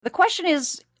question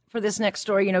is for this next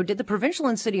story, did the provincial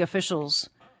and city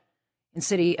officials in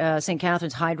St.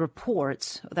 Catharines hide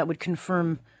reports that would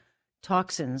confirm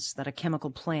toxins that a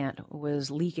chemical plant was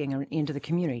leaking into the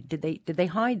community? Did they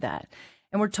hide that?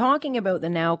 And we're talking about the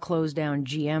now closed down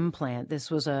GM plant. This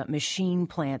was a machine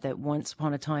plant that once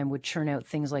upon a time would churn out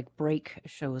things like brake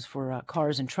shows for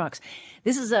cars and trucks.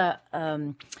 This is a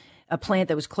plant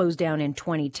that was closed down in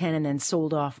 2010 and then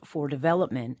sold off for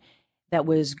development that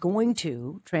was going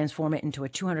to transform it into a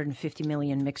 $250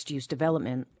 million mixed-use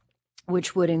development,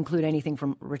 which would include anything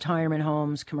from retirement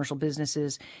homes, commercial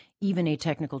businesses, even a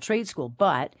technical trade school.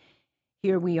 But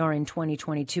here we are in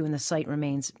 2022, and the site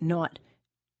remains not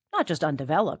just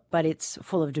undeveloped, but it's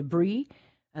full of debris.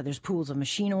 There's pools of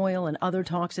machine oil and other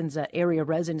toxins that area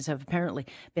residents have apparently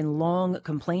been long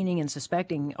complaining and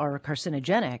suspecting are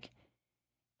carcinogenic,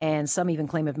 and some even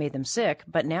claim have made them sick.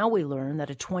 But now we learn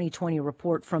that a 2020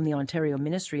 report from the Ontario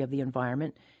Ministry of the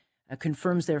Environment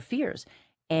confirms their fears.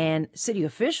 And city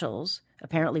officials,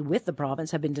 apparently with the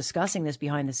province, have been discussing this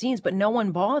behind the scenes, but no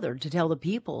one bothered to tell the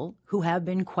people who have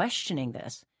been questioning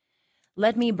this.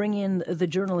 Let me bring in the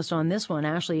journalist on this one,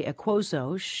 Ashley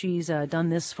Akwoso. She's done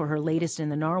this for her latest in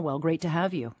the Narwhal. Great to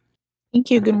have you. Thank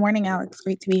you. Good morning, Alex.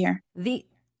 Great to be here.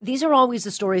 These are always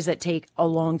the stories that take a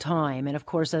long time. And of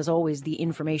course, as always, the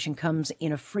information comes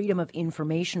in a freedom of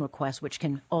information request, which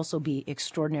can also be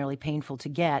extraordinarily painful to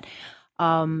get.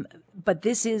 But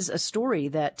this is a story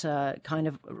that kind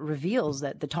of reveals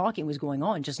that the talking was going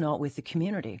on, just not with the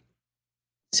community.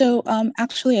 So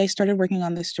actually, I started working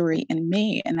on this story in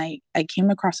May, and I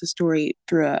came across the story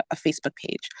through a Facebook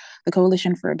page, the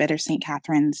Coalition for a Better St.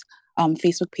 Catharines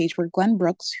Facebook page, where Glenn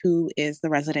Brooks, who is the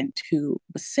resident who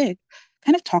was sick,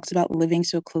 kind of talks about living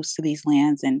so close to these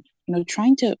lands and,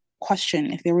 trying to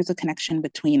question if there was a connection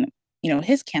between,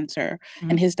 his cancer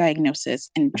and his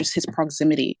diagnosis and just his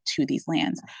proximity to these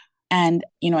lands. And,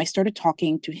 I started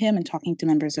talking to him and talking to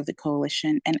members of the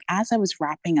coalition. And as I was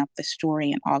wrapping up the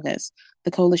story in August,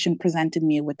 the coalition presented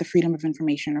me with the Freedom of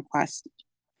Information request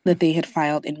that they had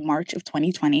filed in March of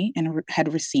 2020 and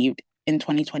had received in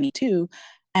 2022.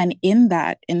 And in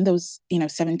those,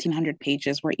 1,700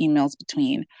 pages were emails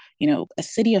between, a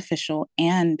city official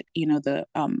and, the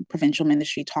provincial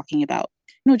ministry talking about,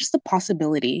 just the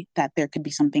possibility that there could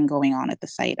be something going on at the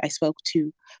site. I spoke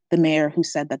to the mayor, who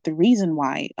said that the reason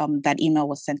why that email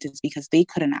was sent is because they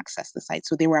couldn't access the site.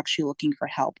 So they were actually looking for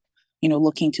help,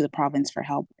 looking to the province for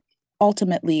help.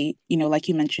 Ultimately, like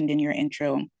you mentioned in your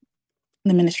intro,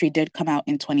 the ministry did come out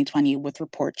in 2020 with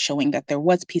reports showing that there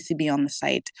was PCB on the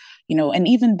site, and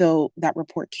even though that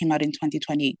report came out in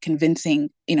 2020, convincing,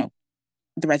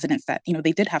 the residents that,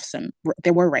 they did have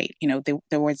they were right,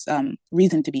 there was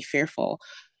reason to be fearful.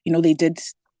 They did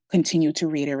continue to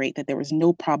reiterate that there was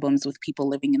no problems with people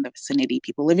living in the vicinity.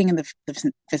 People living in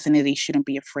the vicinity shouldn't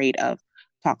be afraid of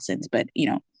toxins. But,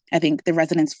 I think the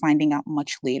residents finding out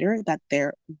much later that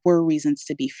there were reasons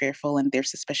to be fearful and their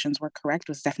suspicions were correct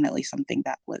was definitely something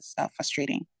that was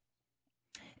frustrating.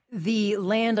 The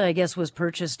land, I guess, was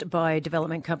purchased by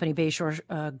development company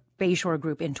Bayshore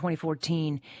Group in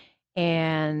 2014.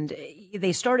 And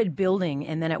they started building,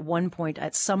 and then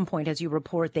at some point, as you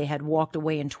report, they had walked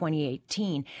away in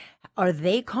 2018. Are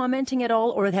they commenting at all,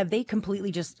 or have they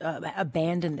completely just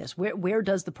abandoned this? Where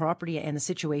does the property and the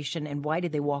situation, and why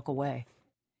did they walk away?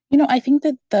 I think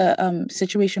that the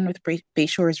situation with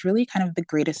Bayshore is really kind of the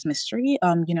greatest mystery.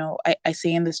 I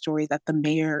say in the story that the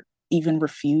mayor even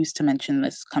refused to mention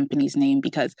this company's name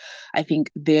because I think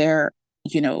they're,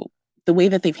 the way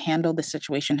that they've handled the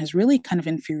situation has really kind of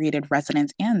infuriated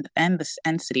residents and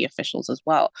city officials as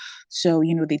well. So,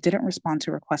 they didn't respond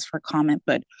to requests for comment.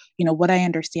 But, what I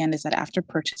understand is that after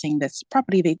purchasing this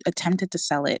property, they attempted to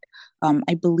sell it,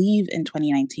 I believe in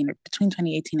 2019 or between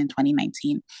 2018 and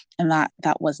 2019. And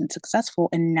that wasn't successful.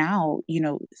 And now,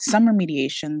 some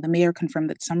remediation, the mayor confirmed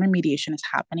that some remediation is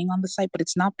happening on the site, but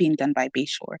it's not being done by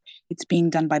Bayshore. It's being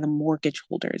done by the mortgage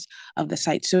holders of the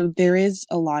site. So there is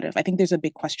I think there's a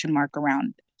big question mark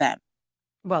around them.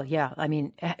 Well, yeah. I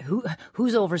mean,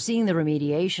 who's overseeing the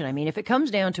remediation? I mean, if it comes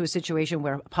down to a situation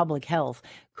where public health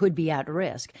could be at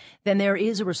risk, then there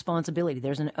is a responsibility.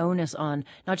 There's an onus on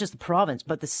not just the province,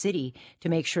 but the city to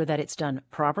make sure that it's done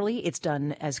properly, it's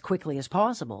done as quickly as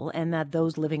possible, and that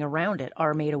those living around it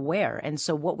are made aware. And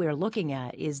so what we're looking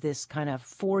at is this kind of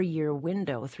 4-year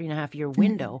window, 3.5-year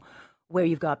window, where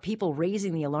you've got people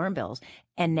raising the alarm bells.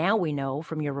 And now we know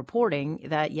from your reporting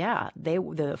that,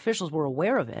 the officials were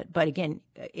aware of it. But again,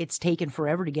 it's taken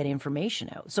forever to get information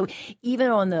out. So even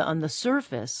on the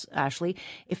surface, Ashley,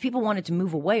 if people wanted to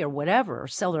move away or whatever, or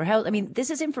sell their house, I mean, this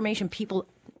is information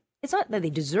it's not that they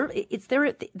deserve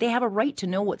it. They have a right to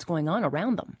know what's going on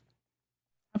around them.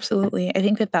 Absolutely. I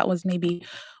think that that was maybe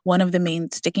one of the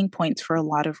main sticking points for a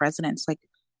lot of residents. Like,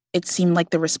 it seemed like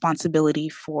the responsibility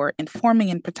for informing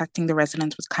and protecting the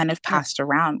residents was kind of Yeah. passed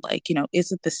around. Like,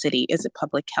 is it the city? Is it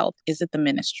public health? Is it the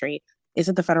ministry? Is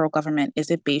it the federal government?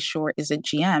 Is it Bayshore? Is it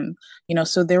GM?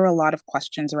 So there were a lot of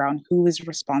questions around who is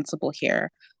responsible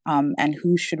here, and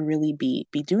who should really be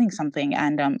doing something.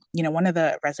 And one of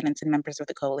the residents and members of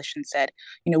the coalition said,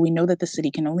 we know that the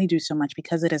city can only do so much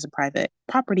because it is a private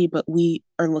property, but we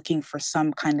are looking for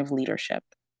some kind of leadership.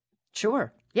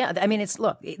 Sure. Yeah. I mean,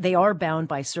 look, they are bound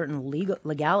by certain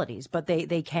legalities, but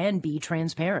they can be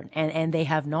transparent, and they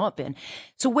have not been.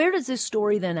 So where does this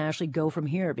story then actually go from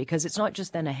here? Because it's not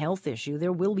just then a health issue.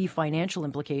 There will be financial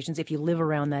implications if you live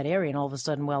around that area, and all of a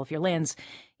sudden, well, if your land's,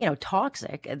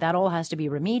 toxic, that all has to be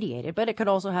remediated, but it could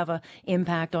also have a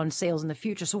impact on sales in the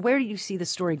future. So where do you see the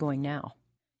story going now?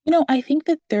 I think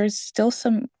that there's still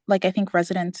some, like, I think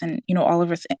residents and, all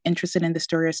of us interested in the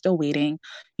story are still waiting.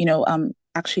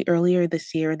 Actually, earlier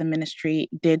this year, the ministry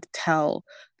did tell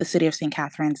the city of St.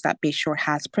 Catharines that Bayshore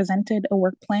has presented a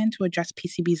work plan to address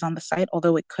PCBs on the site,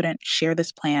 although it couldn't share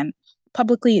this plan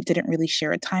publicly. It didn't really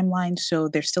share a timeline. So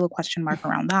there's still a question mark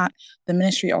around that. The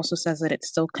ministry also says that it's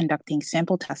still conducting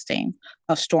sample testing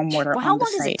of stormwater Well, how on the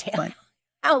long does it site. take? But,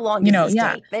 How long does this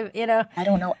yeah, take? They. I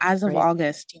don't know. As of Crazy.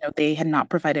 August, they had not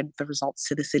provided the results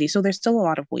to the city. So there's still a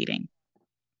lot of waiting.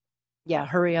 Yeah,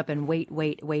 hurry up and wait,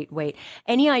 wait, wait, wait.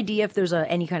 Any idea if there's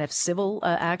any kind of civil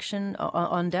action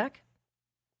on deck?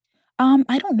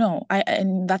 I don't know.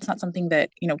 And that's not something that,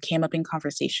 came up in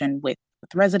conversation with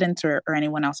residents or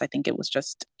anyone else. I think it was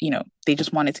just, they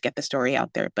just wanted to get the story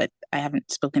out there, but I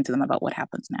haven't spoken to them about what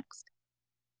happens next.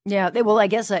 Yeah, well, I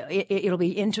guess it'll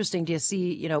be interesting to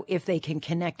see, if they can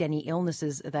connect any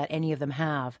illnesses that any of them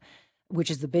have, which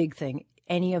is the big thing.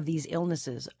 Any of these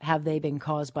illnesses, have they been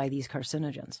caused by these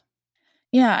carcinogens?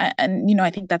 Yeah, and I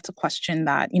think that's a question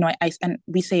that and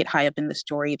we say it high up in the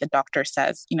story. The doctor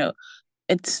says,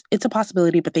 it's a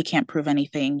possibility, but they can't prove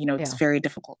anything. It's Yeah. very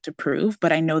difficult to prove,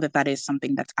 but I know that that is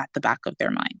something that's at the back of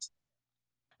their minds.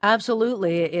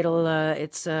 Absolutely.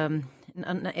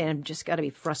 And just got to be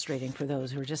frustrating for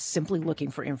those who are just simply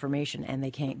looking for information and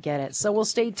they can't get it. So we'll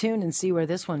stay tuned and see where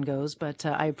this one goes. But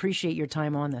I appreciate your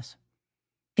time on this.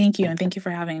 Thank you. And thank you for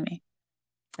having me.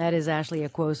 That is Ashley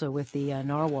Akwoso with the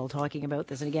Narwhal talking about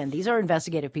this. And again, these are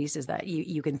investigative pieces that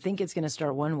you can think it's going to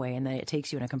start one way and then it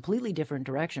takes you in a completely different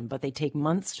direction, but they take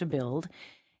months to build.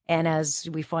 And as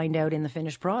we find out in the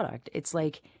finished product, it's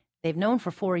like they've known for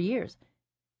 4 years.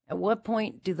 At what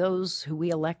point do those who we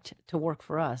elect to work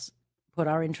for us put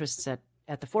our interests at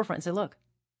the forefront and say, look,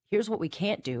 here's what we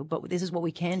can't do, but this is what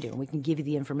we can do, and we can give you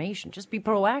the information. Just be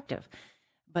proactive.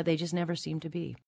 But they just never seem to be.